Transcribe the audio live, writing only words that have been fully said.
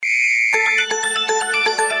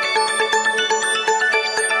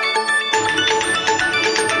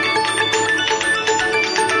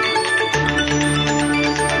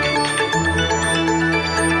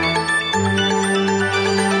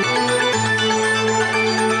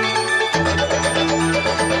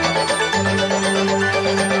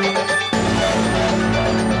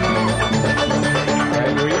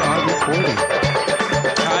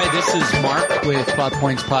Plot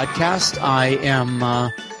Points podcast. I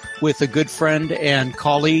am with a good friend and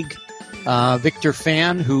colleague, Victor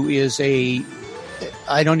Fan, who is I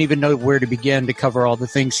don't even know where to begin to cover all the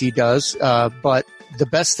things he does, but the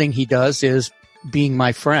best thing he does is being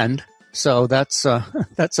my friend. So that's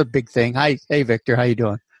a big thing. Hey, Victor, how you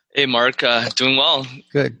doing? Hey, Mark, doing well.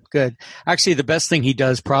 Good. Actually, the best thing he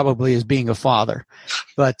does probably is being a father.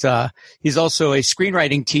 But he's also a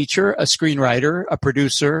screenwriting teacher, a screenwriter, a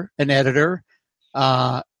producer, an editor,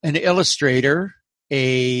 an illustrator,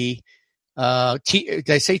 did I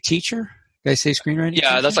say teacher? Did I say screenwriting? Yeah,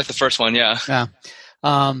 teacher? That's like the first one, yeah.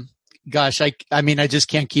 Gosh, I mean, I just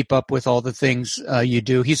can't keep up with all the things you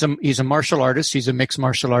do. He's a martial artist. He's a mixed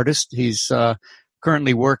martial artist. He's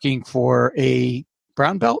currently working for a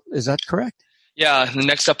brown belt. Is that correct? Yeah, the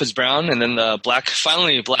next up is brown, and then the black,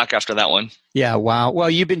 finally black after that one. Yeah, wow. Well,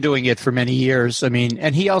 you've been doing it for many years. I mean,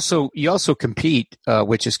 and you also compete,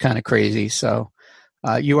 which is kind of crazy. So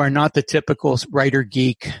you are not the typical writer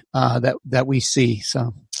geek that we see.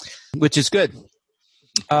 So, which is good.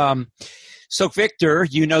 So, Victor,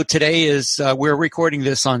 today is we're recording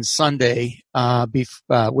this on Sunday,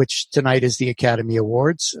 which tonight is the Academy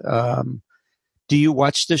Awards. Do you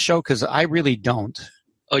watch the show? Because I really don't.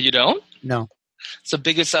 Oh, you don't? No. It's the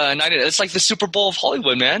biggest night. It's like the Super Bowl of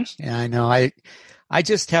Hollywood, man. Yeah, I know. I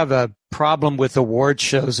just have a problem with award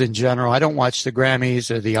shows in general. I don't watch the Grammys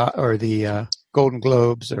or the Golden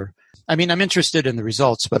Globes I'm interested in the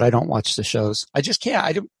results, but I don't watch the shows. I just can't.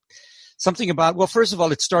 I don't. Something about, well, first of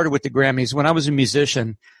all, it started with the Grammys. When I was a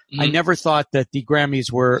musician, I never thought that the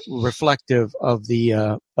Grammys were reflective of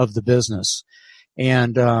the business.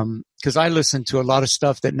 And, cause I listened to a lot of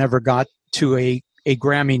stuff that never got to a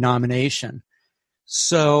Grammy nomination.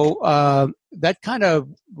 So, that kind of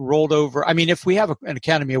rolled over. I mean, if we have an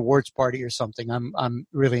Academy Awards party or something, I'm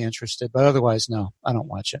really interested, but otherwise, no, I don't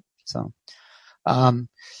watch it. So,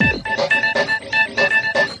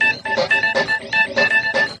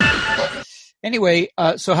 anyway,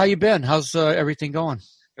 so how you been? How's everything going?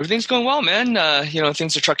 Everything's going well, man.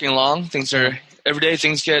 Things are trucking along. Every day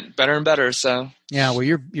things get better and better. So yeah, well,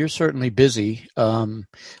 you're certainly busy.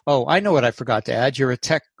 I know what I forgot to add. You're a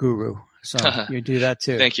tech guru, so you do that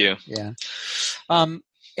too. Thank you. Yeah.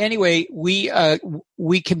 Anyway, we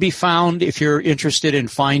can be found, if you're interested in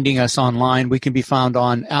finding us online, we can be found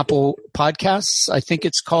on Apple Podcasts. I think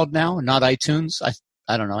it's called now, not iTunes.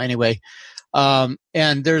 I don't know. Anyway.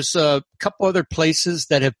 And there's a couple other places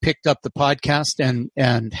that have picked up the podcast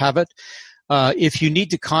and have it. If you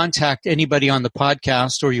need to contact anybody on the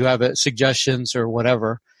podcast or you have suggestions or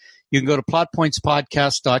whatever, you can go to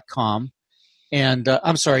plotpointspodcast.com and,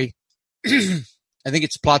 I'm sorry, I think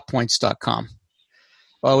it's plotpoints.com.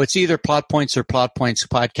 Oh, it's either plotpoints or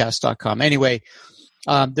plotpointspodcast.com. Anyway,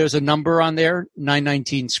 there's a number on there,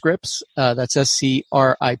 919 Scripts. That's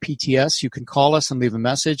SCRIPTS. You can call us and leave a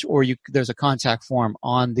message, or there's a contact form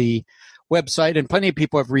on the website, and plenty of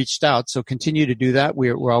people have reached out. So continue to do that.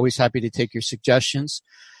 We're always happy to take your suggestions.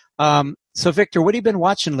 So Victor, what have you been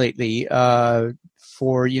watching lately,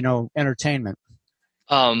 for, entertainment?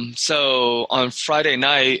 So on Friday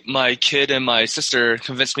night, my kid and my sister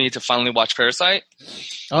convinced me to finally watch Parasite.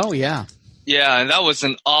 Oh, yeah. Yeah, and that was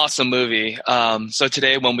an awesome movie. So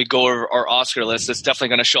today when we go over our Oscar list, it's definitely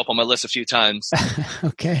going to show up on my list a few times.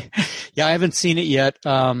 Okay. Yeah, I haven't seen it yet.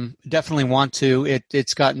 Definitely want to.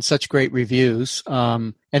 It's gotten such great reviews.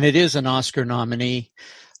 And it is an Oscar nominee.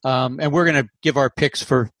 And we're going to give our picks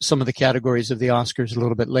for some of the categories of the Oscars a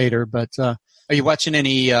little bit later. But are you watching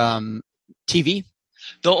any TV?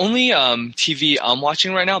 The only TV I'm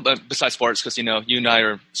watching right now, but besides sports, because you and I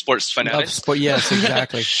are sports fanatics. Yes,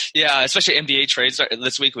 exactly. Yeah, especially NBA trades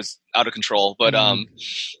this week was out of control. But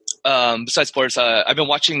besides sports, I've been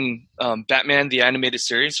watching Batman the animated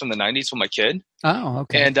series from the '90s with my kid. Oh,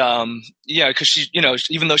 okay. And because she,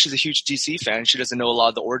 even though she's a huge DC fan, she doesn't know a lot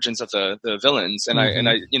of the origins of the villains. And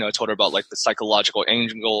I told her about like the psychological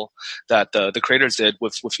angle that the creators did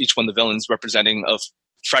with each one of the villains representing of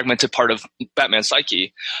fragmented part of Batman's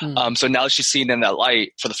psyche. So now she's seen in that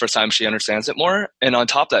light for the first time, she understands it more. And on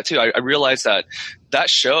top of that too, I realized that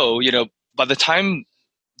show, by the time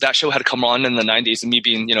that show had come on in the 90s, and me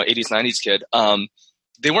being, 80s, 90s kid,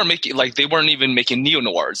 they weren't even making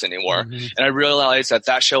neo-noirs anymore. Mm-hmm. And I realized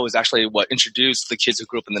that show is actually what introduced the kids who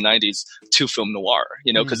grew up in the 90s to film noir,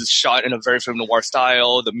 because it's shot in a very film noir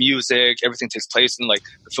style, the music, everything takes place in like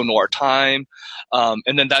the film noir time.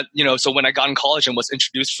 And then that, so when I got in college and was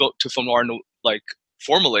introduced to film noir, like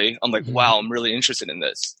formally, I'm like, wow, I'm really interested in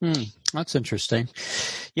this. That's interesting.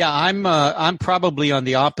 Yeah, I'm probably on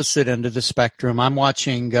the opposite end of the spectrum. I'm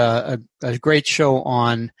watching a great show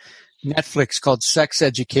on Netflix called Sex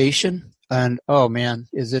Education. and oh man,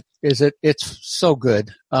 it's so good.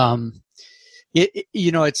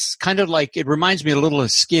 It's kind of like, it reminds me a little of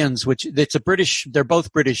Skins, which they're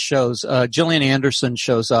both British shows. Gillian Anderson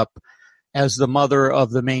shows up as the mother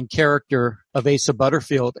of the main character of Asa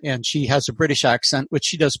Butterfield, and she has a British accent, which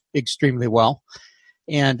she does extremely well.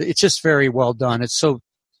 And it's just very well done. It's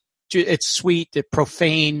sweet,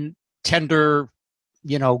 profane, tender,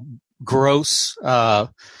 gross. I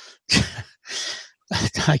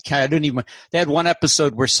don't even. They had one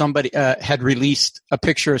episode where somebody had released a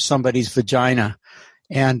picture of somebody's vagina,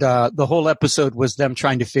 and the whole episode was them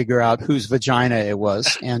trying to figure out whose vagina it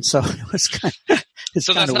was. And so it was kind of.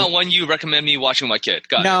 So that's not one you recommend me watching with my kid.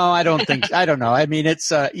 No, I don't think. I don't know. I mean, it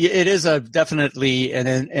is definitely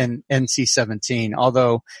an NC-17.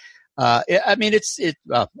 Although, I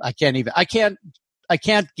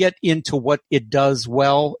can't get into what it does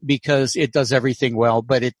well, because it does everything well,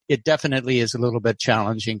 but it definitely is a little bit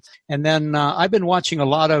challenging. And then I've been watching a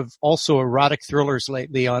lot of also erotic thrillers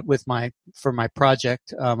lately for my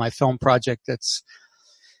project, my film project that's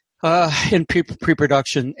in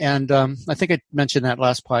pre-production. And I think I mentioned that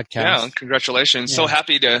last podcast. Yeah, congratulations. Yeah. So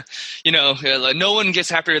happy to, no one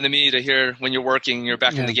gets happier than me to hear when you're working, you're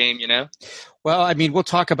back in the game, Well, I mean, we'll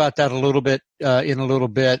talk about that a little bit in a little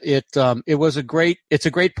bit. It's a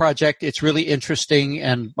great project. It's really interesting,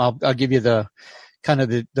 and I'll give you the kind of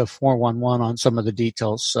the 411 on some of the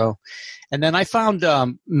details. So, and then I found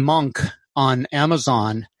Monk on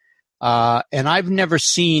Amazon, and I've never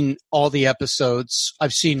seen all the episodes.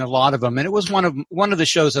 I've seen a lot of them, and it was one of the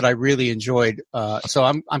shows that I really enjoyed. So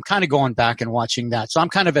I'm kind of going back and watching that. So I'm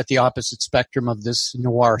kind of at the opposite spectrum of this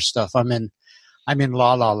noir stuff. I'm in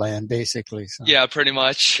La La Land, basically. So. Yeah, pretty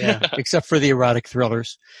much. Yeah, except for the erotic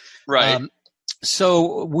thrillers. Right.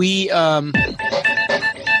 So we.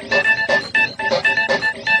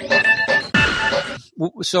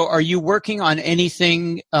 So are you working on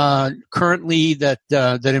anything currently that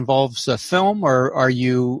involves film, or are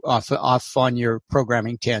you off on your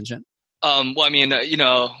programming tangent? Well, I mean,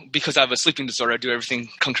 because I have a sleeping disorder, I do everything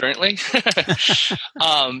concurrently.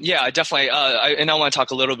 Yeah, definitely. And I want to talk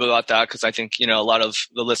a little bit about that, because I think, a lot of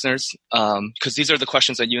the listeners, because these are the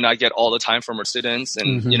questions that you and I get all the time from our students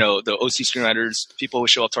and, the OC screenwriters, people who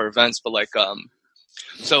show up to our events. But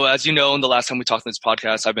so as you know, in the last time we talked in this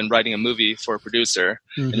podcast, I've been writing a movie for a producer,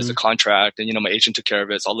 and it's a contract, and, my agent took care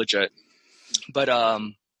of it. It's all legit. But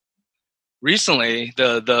recently,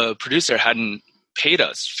 the producer hadn't paid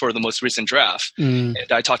us for the most recent draft. And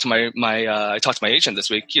I talked to my agent this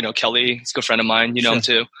week. Kelly, he's a good friend of mine. You know him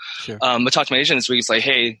too. Sure. I talked to my agent this week. He's like,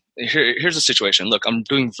 hey, here's the situation. Look, I'm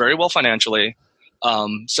doing very well financially.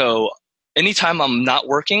 So anytime I'm not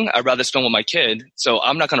working, I'd rather spend with my kid. So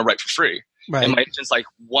I'm not going to write for free. Right. And my agent's like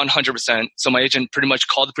 100%. So my agent pretty much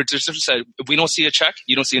called the producer and said, if we don't see a check,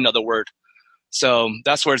 you don't see another word. So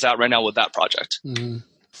that's where it's at right now with that project.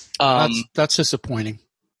 That's disappointing.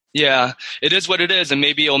 Yeah, it is what it is, and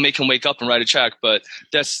maybe it'll make him wake up and write a check. But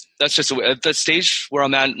that's just at the stage where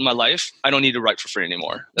I'm at in my life. I don't need to write for free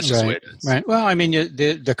anymore. That's just the way it is. Right. Well, I mean,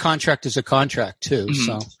 the contract is a contract too.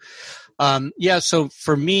 Mm-hmm. So, So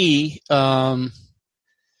for me, I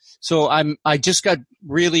just got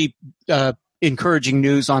really encouraging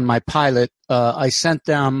news on my pilot. I sent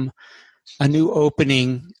them a new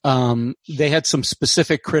opening. They had some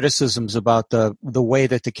specific criticisms about the way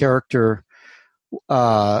that the character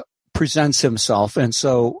presents himself, and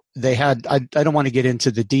so they had. I don't want to get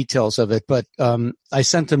into the details of it, but I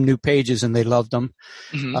sent them new pages, and they loved them.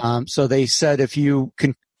 Mm-hmm. So they said, if you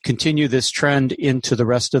can continue this trend into the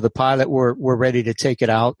rest of the pilot, we're ready to take it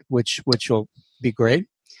out, which will be great.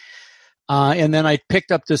 And then I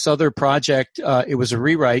picked up this other project. It was a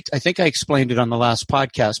rewrite. I think I explained it on the last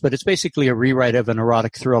podcast, but it's basically a rewrite of an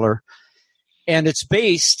erotic thriller, and it's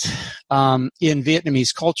based in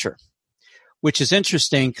Vietnamese culture, which is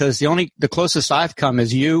interesting because the closest I've come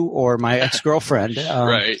is you or my ex-girlfriend.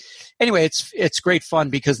 Right. Anyway, it's great fun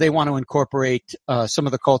because they want to incorporate some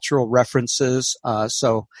of the cultural references.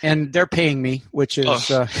 And they're paying me, which is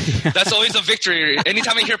that's always a victory.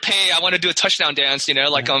 Anytime I hear pay, I want to do a touchdown dance.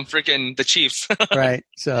 Like I'm freaking the Chiefs. Right.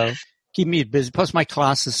 So keep me busy. Plus, my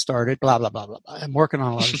classes started. Blah blah blah blah blah. I'm working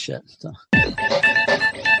on a lot of shit. So.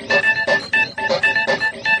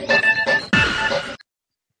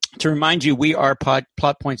 To remind you, we are Plot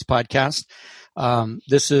Points Podcast.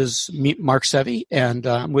 This is me, Mark Sevi, and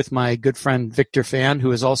I'm with my good friend Victor Fan,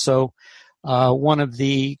 who is also one of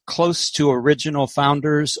the close to original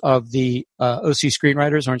founders of the OC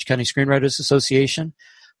Screenwriters, Orange County Screenwriters Association.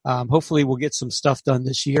 Hopefully we'll get some stuff done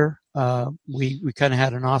this year. We kind of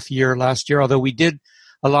had an off year last year, although we did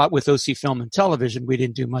a lot with OC Film and Television. We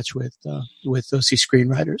didn't do much with OC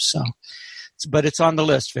Screenwriters. So, but it's on the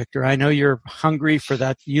list, Victor. I know you're hungry for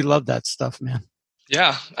that. You love that stuff, man.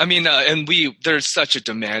 Yeah, I mean, and there's such a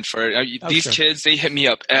demand for it. These sure. kids, they hit me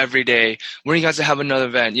up every day. When are you guys to have another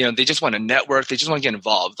event? You know, they just want to network. They just want to get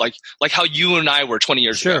involved. Like how you and I were 20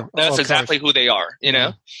 years ago. That's exactly who they are, you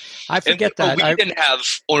know? I forget that. We didn't have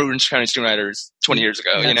Orange County Screenwriters 20 years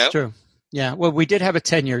ago, you know? That's true. Yeah, well, we did have it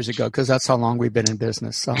 10 years ago because that's how long we've been in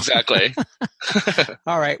business. So. Exactly.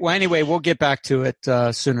 All right. Well, anyway, we'll get back to it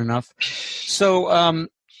soon enough. So,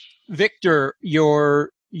 Victor,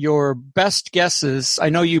 your best guesses, I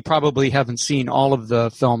know you probably haven't seen all of the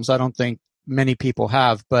films. I don't think many people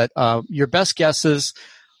have, but your best guesses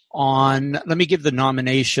on, let me give the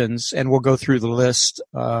nominations and we'll go through the list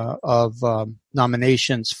of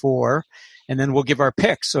nominations and then we'll give our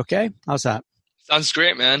picks, okay? How's that? Sounds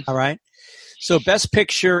great, man. All right. So best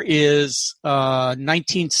picture is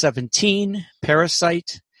 1917,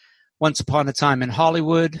 Parasite, Once Upon a Time in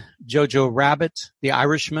Hollywood, Jojo Rabbit, The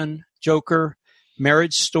Irishman, Joker,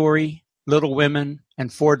 Marriage Story, Little Women,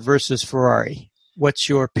 and Ford versus Ferrari. What's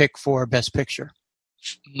your pick for Best Picture?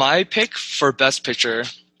 My pick for Best Picture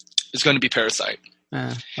is going to be Parasite.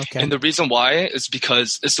 Okay. And the reason why is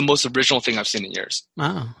because it's the most original thing I've seen in years.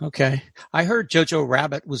 Oh, okay. I heard Jojo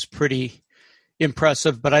Rabbit was pretty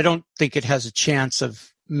impressive, but I don't think it has a chance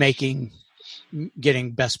of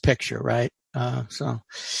getting Best Picture, right? So,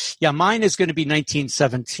 yeah, mine is going to be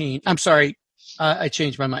 1917. I'm sorry. I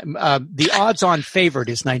changed my mind. The odds-on favorite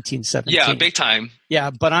is 1917. Yeah, big time. Yeah,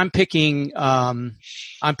 but I'm picking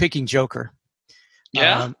Joker.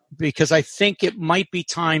 Yeah, because I think it might be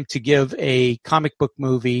time to give a comic book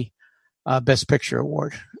movie Best Picture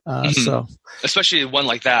award. So, especially one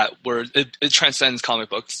like that where it transcends comic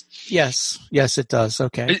books. Yes, it does.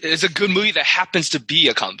 Okay, it's a good movie that happens to be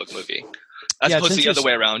a comic book movie, as opposed to the other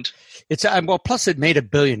way around. It's plus it made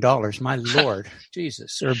 $1 billion. My Lord,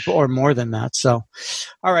 Jesus, or more than that. So,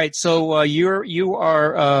 all right. So you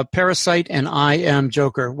are Parasite, and I am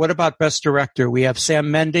Joker. What about Best Director? We have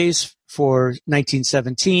Sam Mendes for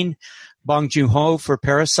 1917, Bong Joon-ho for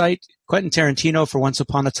Parasite, Quentin Tarantino for Once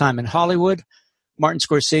Upon a Time in Hollywood, Martin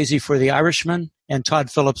Scorsese for The Irishman, and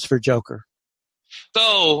Todd Phillips for Joker.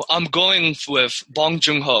 So I'm going with Bong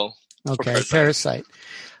Joon-ho. Okay, Parasite.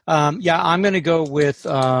 I'm going to go with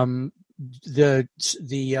Todd Phillips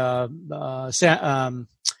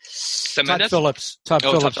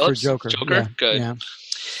for Joker. Yeah, good. Yeah.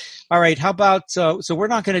 All right. How about so we're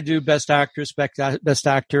not going to do Best Actress, Best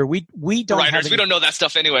Actor. We don't writers. We don't know that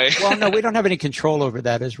stuff anyway. Well, no, we don't have any control over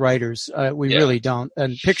that as writers. We really don't.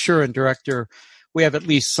 And picture and director, we have at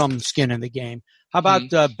least some skin in the game. How about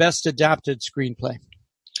Best Adapted Screenplay?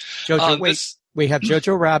 We have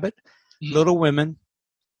Jojo Rabbit, Little Women,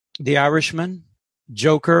 The Irishman,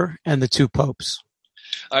 Joker, and The Two Popes.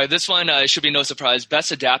 All right, this one should be no surprise.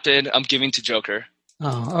 Best Adapted, I'm giving to Joker.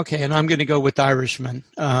 Oh, okay. And I'm going to go with Irishman.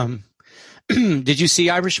 Did you see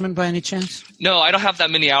Irishman by any chance? No, I don't have that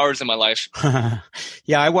many hours in my life.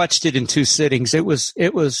 Yeah, I watched it in 2 sittings.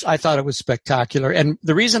 I thought it was spectacular. And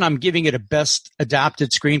the reason I'm giving it a Best Adapted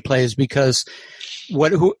Screenplay is because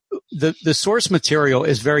the source material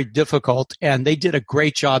is very difficult, and they did a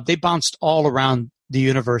great job. They bounced all around the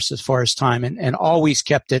universe as far as time and always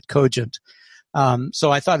kept it cogent.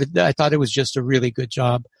 So I thought it was just a really good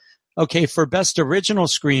job. Okay, for Best Original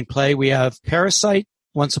Screenplay, we have Parasite,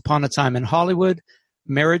 Once Upon a Time in Hollywood,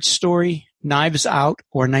 Marriage Story, Knives Out,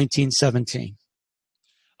 or 1917.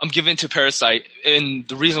 I'm giving to Parasite, and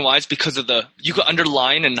the reason why is because of you could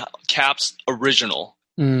underline and caps original.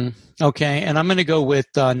 Okay, and I'm going to go with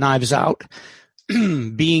Knives Out,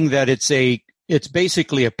 being that it's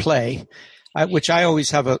basically a play, which I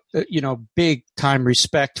always have a big time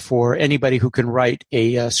respect for anybody who can write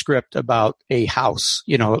a script about a house,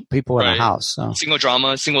 people in a house. So. Single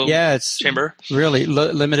drama, it's chamber. Really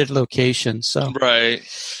limited location. So right.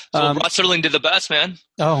 So Rod Serling did the best, man.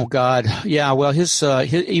 Oh God, yeah. Well, his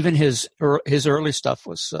early stuff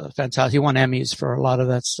was fantastic. He won Emmys for a lot of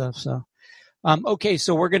that stuff. So. Okay,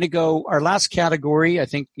 so we're going to go our last category. I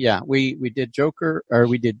think, we did Joker, or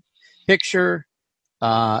we did picture,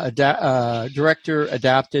 director,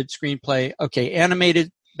 adapted, screenplay. Okay,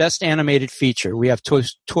 best animated feature. We have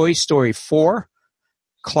Toy Story 4,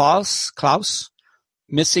 Klaus,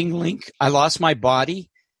 Missing Link, I Lost My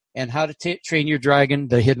Body, and How to Train Your Dragon: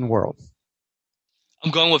 The Hidden World.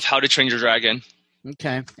 I'm going with How to Train Your Dragon.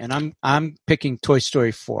 Okay, and I'm picking Toy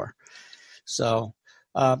Story 4. So.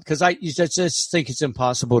 Because I just think it's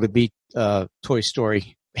impossible to beat Toy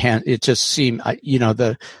Story. It just seemed,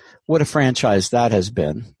 what a franchise that has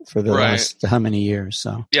been for the last how many years.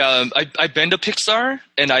 So yeah, I've been to Pixar,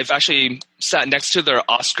 and I've actually sat next to their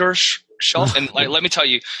Oscar shelf, and let me tell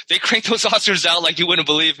you, they crank those Oscars out like you wouldn't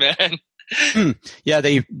believe, man. Yeah,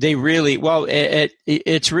 they really, well,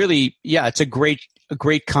 it's really, yeah, it's a great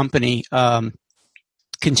company,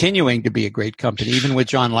 continuing to be a great company, even with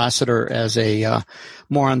John Lasseter as a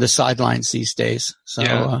more on the sidelines these days.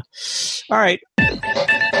 So, all right.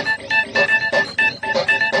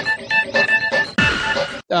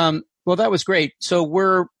 Well, that was great. So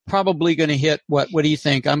we're probably going to hit what do you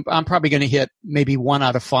think? I'm probably going to hit maybe 1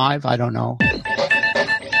 out of 5. I don't know.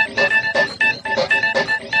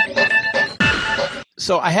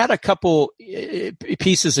 So I had a couple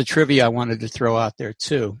pieces of trivia I wanted to throw out there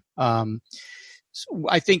too. So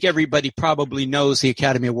I think everybody probably knows the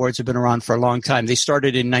Academy Awards have been around for a long time. They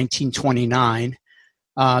started in 1929.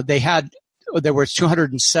 There were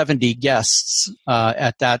 270 guests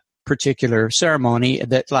at that particular ceremony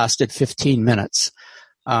that lasted 15 minutes.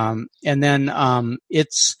 And then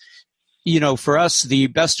it's, for us, the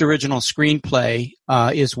best original screenplay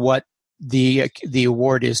is what the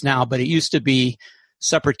award is now, but it used to be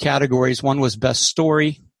separate categories. One was best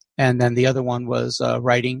story, and then the other one was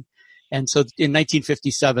writing. And so in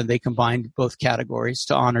 1957, they combined both categories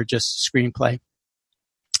to honor just screenplay.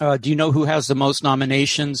 Do you know who has the most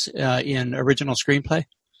nominations in original screenplay?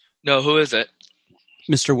 No, who is it?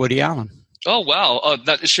 Mr. Woody Allen. Oh, wow. Oh,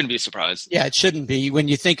 it shouldn't be a surprise. Yeah, it shouldn't be when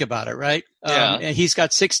you think about it, right? Yeah. And he's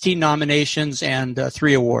got 16 nominations and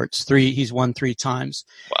 3 awards. He's won 3 times.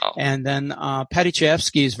 Wow. And then Paddy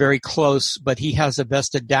Chayefsky is very close, but he has the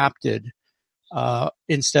best adapted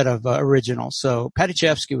instead of original. So Paddy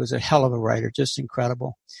Chayefsky was a hell of a writer, just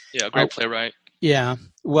incredible. Yeah, great playwright. Yeah.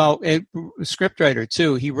 Well, scriptwriter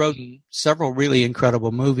too. He wrote several really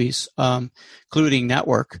incredible movies, including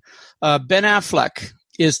Network. Ben Affleck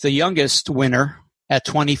is the youngest winner at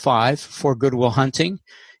 25 for Good Will Hunting,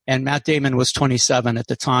 and Matt Damon was 27 at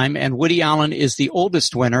the time. And Woody Allen is the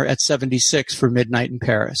oldest winner at 76 for Midnight in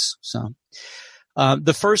Paris. So,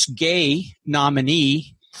 the first gay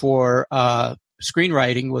nominee for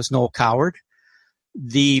screenwriting was Noel Coward.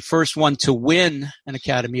 The first one to win an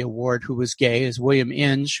Academy Award who was gay is William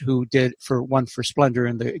Inge, who won for Splendor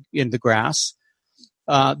in the Grass.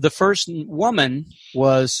 The first woman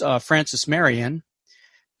was Frances Marion.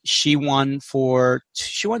 She won 2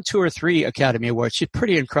 or 3 Academy Awards. She's a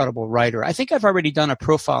pretty incredible writer. I think I've already done a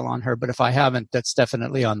profile on her, but if I haven't, that's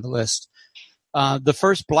definitely on the list. The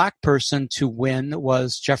first black person to win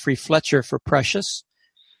was Jeffrey Fletcher for Precious,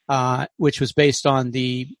 which was based on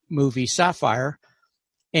the movie Sapphire.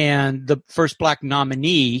 And the first black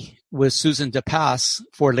nominee was Susan DePass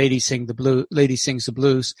for Lady Sings the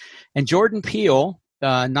Blues. And Jordan Peele,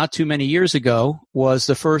 not too many years ago, was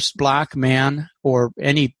the first black man or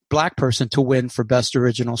any black person to win for Best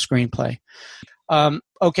Original Screenplay.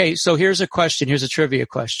 Okay, so here's a question. Here's a trivia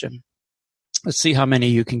question. Let's see how many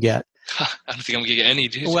you can get. I don't think I'm going to get any.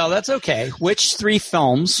 Dude. Well, that's okay. Which 3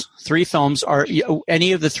 films are,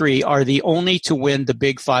 any of the 3 are the only to win the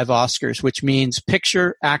big 5 Oscars, which means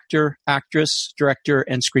picture, actor, actress, director,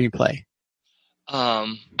 and screenplay?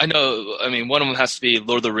 I know, one of them has to be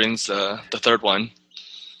Lord of the Rings, the third one.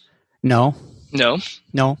 No.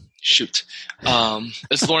 Shoot.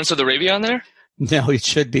 Is Lawrence of Arabia on there? No, it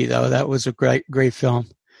should be, though. That was a great film.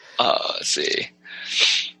 Let's see.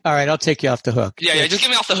 All right, I'll take you off the hook. Yeah, just get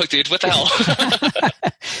me off the hook, dude. What the hell?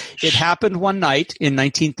 It Happened One Night in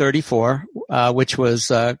 1934, which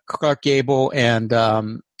was Clark Gable and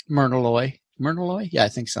Myrna Loy. Myrna Loy? Yeah, I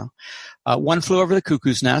think so. One Flew Over the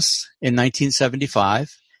Cuckoo's Nest in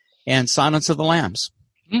 1975, and Silence of the Lambs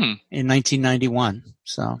in 1991.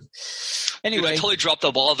 So, anyway. Dude, I totally dropped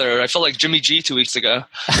the ball there. I felt like Jimmy G 2 weeks ago.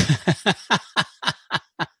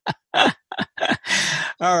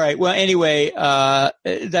 All right. Well, anyway,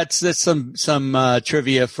 that's some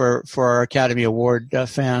trivia for our Academy Award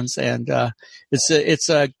fans, and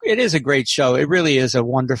it is a great show. It really is a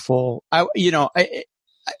wonderful. You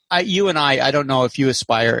and I don't know if you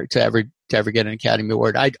aspire to ever get an Academy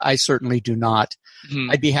Award. I certainly do not.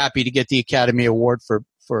 Mm-hmm. I'd be happy to get the Academy Award for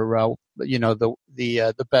the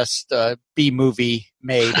best B movie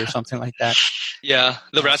made or something like that. Yeah,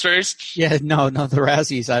 the Raspberries? Yeah, no, the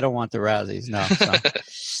Razzies. I don't want the Razzies, no. So.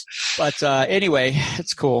 But anyway,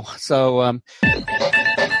 it's cool. So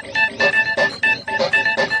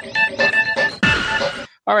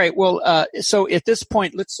all right, well, so at this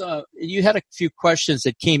point, let's you had a few questions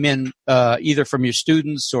that came in either from your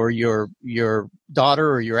students or your daughter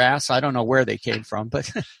or your ass. I don't know where they came from,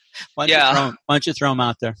 but why don't you throw them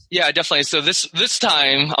out there? Yeah, definitely. So this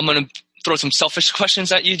time I'm going to throw some selfish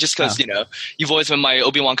questions at you just because, you've always been my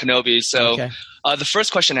Obi-Wan Kenobi. So the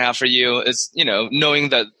first question I have for you is, knowing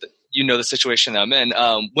that the situation I'm in,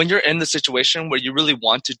 when you're in the situation where you really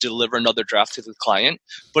want to deliver another draft to the client,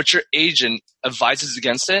 but your agent advises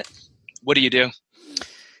against it, what do you do?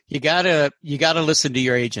 You gotta listen to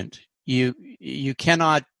your agent. You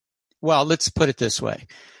cannot, well, let's put it this way.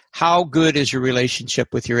 How good is your relationship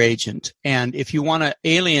with your agent? And if you want to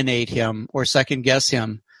alienate him or second guess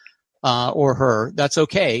him, or her, that's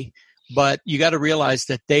okay. But you got to realize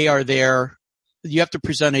that they are there. You have to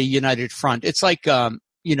present a united front. It's like, to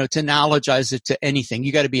analogize it to anything,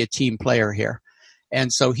 you got to be a team player here.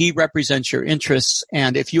 And so he represents your interests.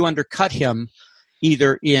 And if you undercut him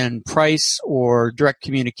either in price or direct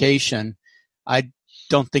communication, I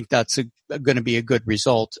don't think that's going to be a good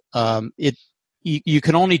result. You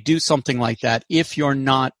can only do something like that if you're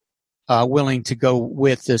not willing to go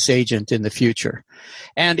with this agent in the future.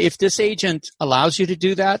 And if this agent allows you to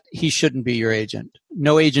do that, he shouldn't be your agent.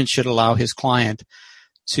 No agent should allow his client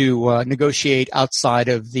to negotiate outside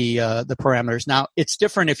of the parameters. Now, it's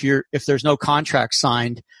different if there's no contract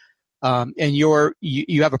signed, and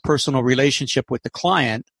you have a personal relationship with the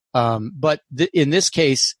client. But in this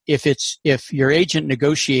case, if your agent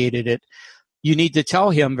negotiated it, you need to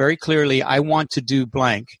tell him very clearly, I want to do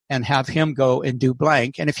blank, and have him go and do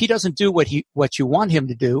blank. And if he doesn't do what you want him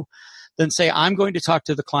to do, then say, I'm going to talk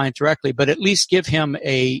to the client directly, but at least give him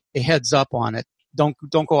a heads up on it. Don't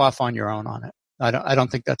go off on your own on it. I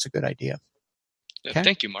don't think that's a good idea. Okay?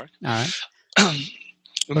 Thank you, Mark. All right.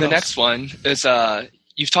 The next one is,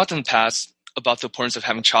 you've talked in the past about the importance of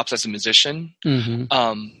having chops as a musician.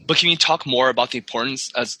 Mm-hmm. But can you talk more about the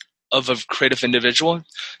importance of a creative individual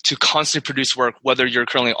to constantly produce work, whether you're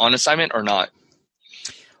currently on assignment or not?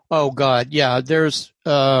 Oh God. Yeah. There's,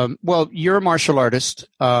 you're a martial artist.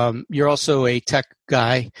 You're also a tech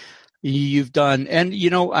guy. You've done, and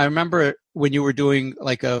I remember when you were doing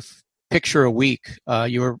like a picture a week,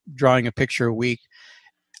 you were drawing a picture a week.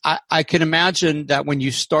 I can imagine that when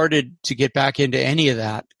you started to get back into any of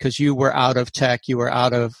that, because you were out of tech, you were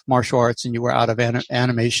out of martial arts, and you were out of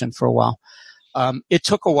animation for a while. It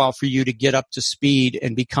took a while for you to get up to speed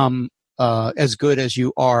and become as good as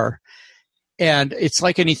you are. And it's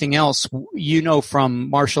like anything else, from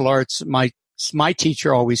martial arts, my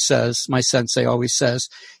teacher always says, my sensei always says,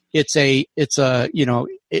 it's a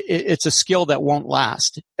skill that won't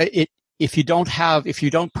last. If you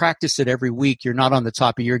don't practice it every week, you're not on the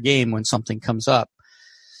top of your game when something comes up.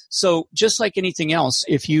 So just like anything else,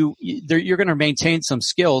 you're going to maintain some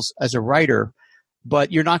skills as a writer,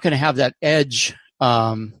 but you're not going to have that edge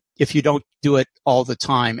if you don't do it all the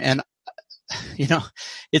time. And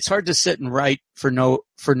it's hard to sit and write for no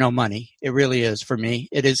money. It really is for me.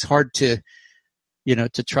 It is hard to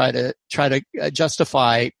try to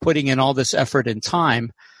justify putting in all this effort and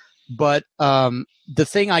time. But the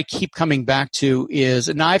thing I keep coming back to is,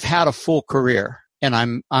 and I've had a full career,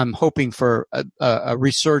 and I'm hoping for a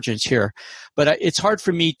resurgence here. But it's hard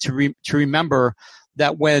for me to remember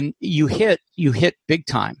that when you hit big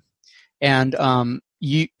time, and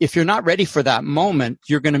if you're not ready for that moment,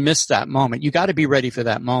 you're going to miss that moment. You got to be ready for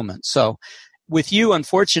that moment. So with you,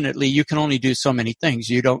 unfortunately, you can only do so many things.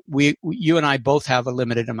 You and I both have a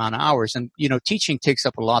limited amount of hours, and teaching takes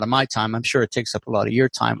up a lot of my time. I'm sure it takes up a lot of your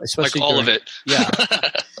time, especially like all of it. Yeah.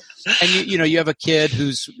 And you have a kid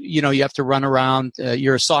who's, you have to run around.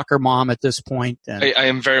 You're a soccer mom at this point. And, I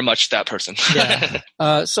am very much that person.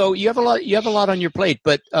 Yeah. So you have a lot on your plate.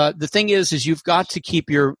 But the thing is you've got to keep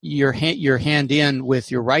your hand in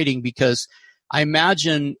with your writing, because I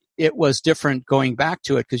imagine it was different going back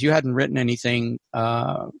to it because you hadn't written anything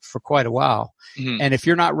for quite a while. Mm-hmm. And if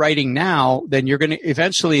you're not writing now, then you're going to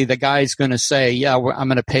eventually the guy's going to say, yeah, I'm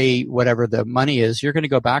going to pay whatever the money is. You're going to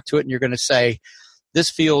go back to it and you're going to say, this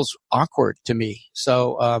feels awkward to me.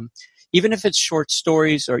 So even if it's short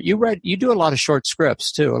stories, or you do a lot of short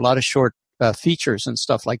scripts too, a lot of short features and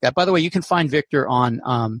stuff like that. By the way, you can find Victor on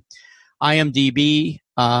IMDb,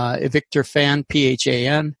 Victor Phan,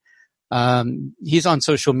 Phan. He's on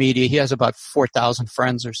social media. He has about 4,000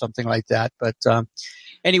 friends or something like that. But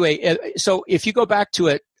anyway, so if you go back to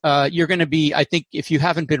it, you're going to be, I think if you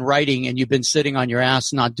haven't been writing and you've been sitting on your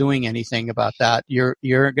ass not doing anything about that, you're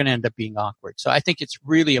going to end up being awkward. So I think it's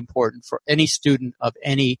really important for any student of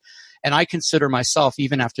any, and I consider myself,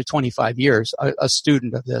 even after 25 years, a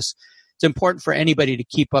student of this. It's important for anybody to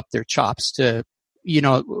keep up their chops.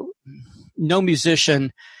 No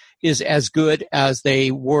musician is as good as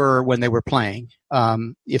they were when they were playing.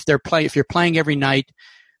 If you're playing every night,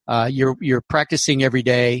 you're practicing every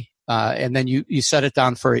day, and then you set it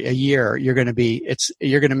down for a year, you're going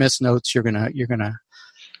to miss notes. You're going to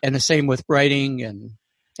And the same with writing and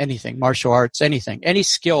anything, martial arts, anything, any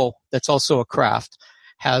skill that's also a craft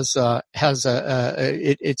it's a,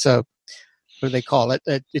 what do they call it?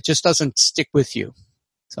 It just doesn't stick with you.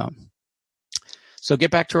 So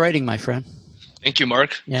get back to writing, my friend. Thank you,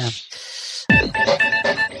 Mark. Yeah.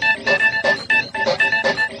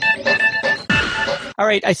 All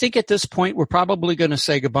right. I think at this point we're probably going to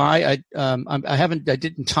say goodbye. I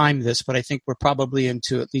didn't time this, but I think we're probably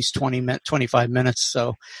into at least 25 minutes.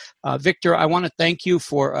 So, Victor, I want to thank you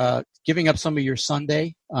for giving up some of your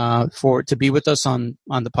Sunday to be with us on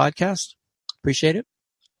the podcast. Appreciate it.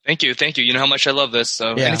 Thank you. You know how much I love this.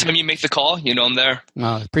 So anytime you make the call, you know I'm there.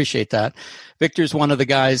 Appreciate that. Victor's one of the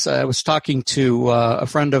guys. I was talking to a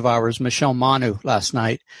friend of ours, Michelle Manu, last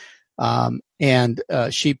night. And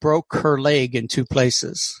she broke her leg in 2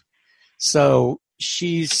 places. So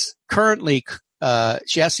she's currently,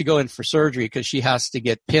 she has to go in for surgery because she has to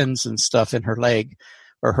get pins and stuff in her leg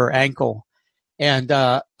or her ankle. And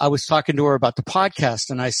I was talking to her about the podcast,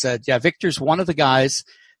 and I said, yeah, Victor's one of the guys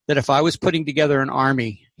that if I was putting together an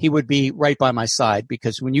army, he would be right by my side,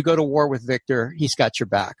 because when you go to war with Victor, he's got your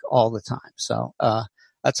back all the time. So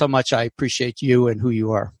that's how much I appreciate you and who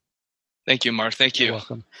you are. Thank you, Mark. Thank you. You're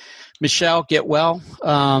welcome. Michelle, get well.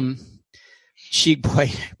 She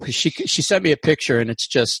sent me a picture, and it's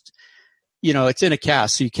just, it's in a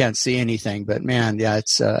cast, so you can't see anything. But man, yeah,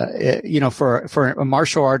 it's for a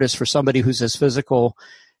martial artist, for somebody who's as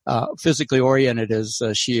physically oriented as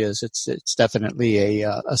she is, it's definitely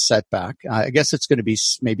a setback. I guess it's going to be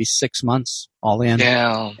maybe 6 months all in.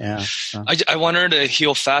 Yeah. So. I want her to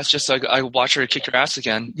heal fast, just so I watch her kick your ass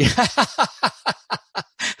again. Yeah.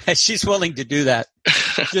 She's willing to do that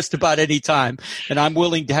just about any time. And I'm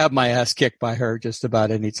willing to have my ass kicked by her just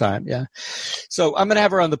about any time. Yeah. So I'm going to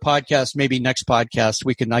have her on the podcast, maybe next podcast.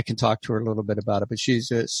 I can talk to her a little bit about it, but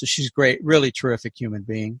she's great, really terrific human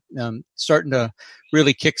being. Starting to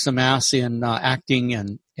really kick some ass in acting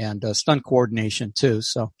and stunt coordination too.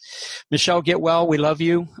 So Michelle, get well. We love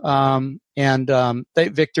you.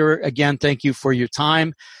 Victor, again, thank you for your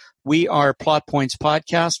time. We are Plot Points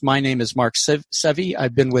Podcast. My name is Mark Sevi.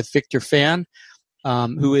 I've been with Victor Phan,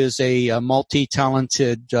 who is a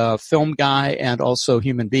multi-talented film guy and also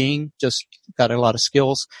human being. Just got a lot of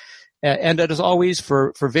skills. And as always,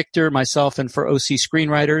 for Victor, myself, and for OC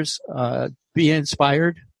Screenwriters, be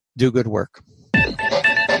inspired, do good work.